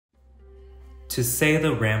To say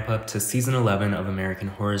the ramp up to season 11 of American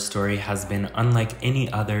Horror Story has been unlike any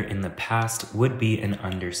other in the past would be an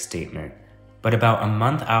understatement. But about a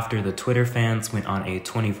month after the Twitter fans went on a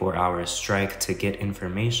 24-hour strike to get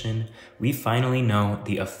information, we finally know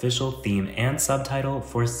the official theme and subtitle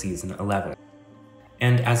for season 11.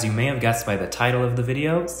 And as you may have guessed by the title of the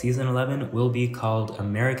video, season 11 will be called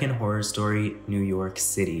American Horror Story New York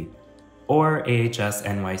City, or AHS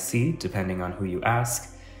NYC, depending on who you ask.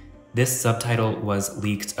 This subtitle was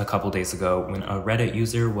leaked a couple days ago when a Reddit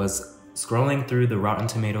user was scrolling through the Rotten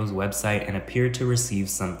Tomatoes website and appeared to receive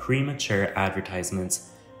some premature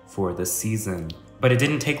advertisements for the season. But it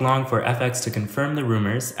didn't take long for FX to confirm the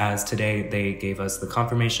rumors, as today they gave us the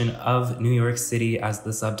confirmation of New York City as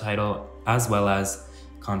the subtitle, as well as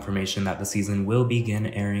confirmation that the season will begin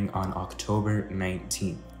airing on October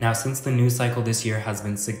 19th. Now, since the news cycle this year has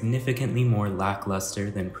been significantly more lackluster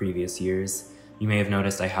than previous years, you may have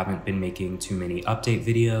noticed I haven't been making too many update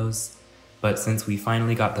videos. But since we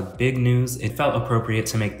finally got the big news, it felt appropriate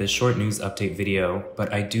to make this short news update video,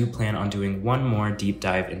 but I do plan on doing one more deep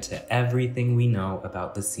dive into everything we know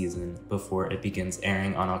about the season before it begins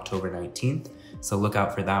airing on October 19th, so look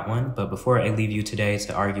out for that one. But before I leave you today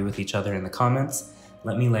to argue with each other in the comments,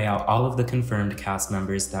 let me lay out all of the confirmed cast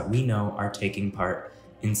members that we know are taking part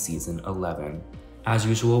in season 11. As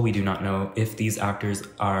usual, we do not know if these actors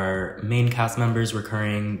are main cast members,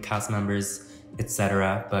 recurring cast members,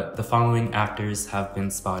 etc., but the following actors have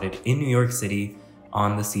been spotted in New York City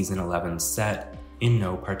on the season 11 set in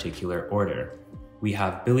no particular order. We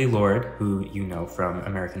have Billie Lourd, who you know from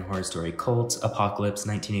American Horror Story Cult, Apocalypse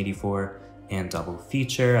 1984, and Double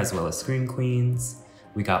Feature, as well as Scream Queens.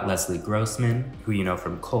 We got Leslie Grossman, who you know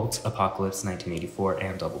from Cult, Apocalypse 1984,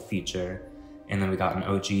 and Double Feature. And then we got an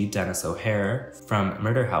OG, Dennis O'Hare, from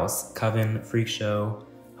Murder House, Coven, Freak Show,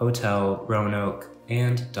 Hotel, Roanoke,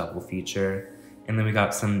 and Double Feature. And then we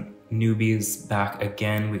got some newbies back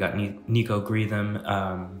again. We got Nico Greetham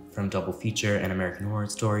from Double Feature and American Horror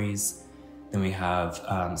Stories. Then we have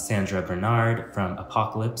Sandra Bernard from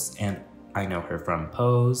Apocalypse, and I know her from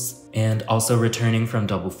Pose. And also returning from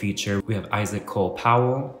Double Feature, we have Isaac Cole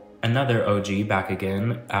Powell, another OG back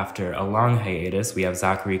again after a long hiatus. We have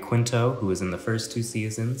Zachary Quinto, who was in the first two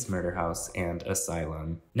seasons, Murder House and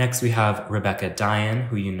Asylum. Next we have Rebecca Diane,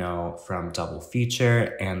 who you know from Double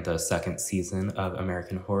Feature and the second season of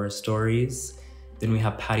American Horror Stories. Then we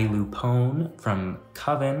have Patty Lou Pone from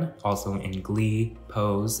Coven, also in Glee,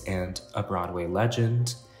 Pose, and A Broadway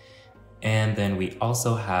Legend. And then we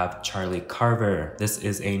also have Charlie Carver. This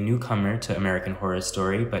is a newcomer to American Horror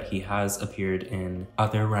Story, but he has appeared in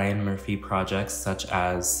other Ryan Murphy projects such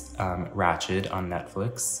as Ratched on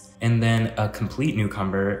Netflix. And then a complete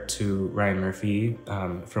newcomer to Ryan Murphy,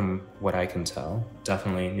 from what I can tell,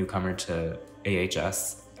 definitely a newcomer to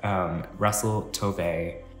AHS. Russell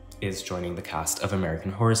Tovey is joining the cast of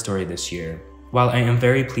American Horror Story this year. While I am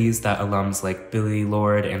very pleased that alums like Billie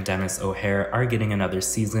Lourd and Dennis O'Hare are getting another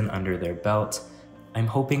season under their belt, I'm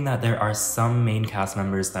hoping that there are some main cast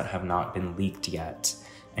members that have not been leaked yet.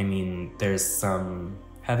 I mean, there's some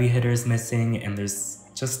heavy hitters missing, and there's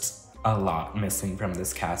just a lot missing from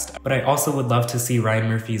this cast. But I also would love to see Ryan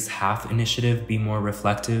Murphy's Half initiative be more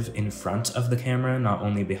reflective in front of the camera, not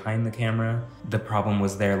only behind the camera. The problem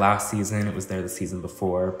was there last season, it was there the season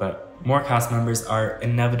before, but more cast members are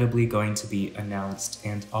inevitably going to be announced,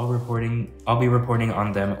 and I'll be reporting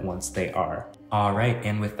on them once they are. Alright,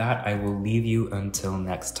 and with that, I will leave you until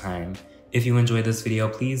next time. If you enjoyed this video,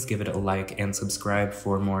 please give it a like and subscribe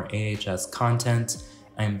for more AHS content.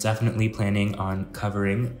 I'm definitely planning on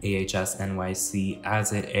covering AHS NYC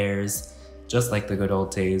as it airs, just like the good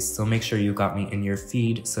old days, so make sure you got me in your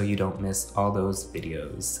feed so you don't miss all those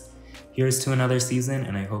videos. Here's to another season,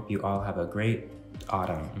 and I hope you all have a great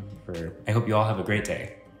autumn, or I hope you all have a great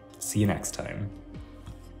day. See you next time.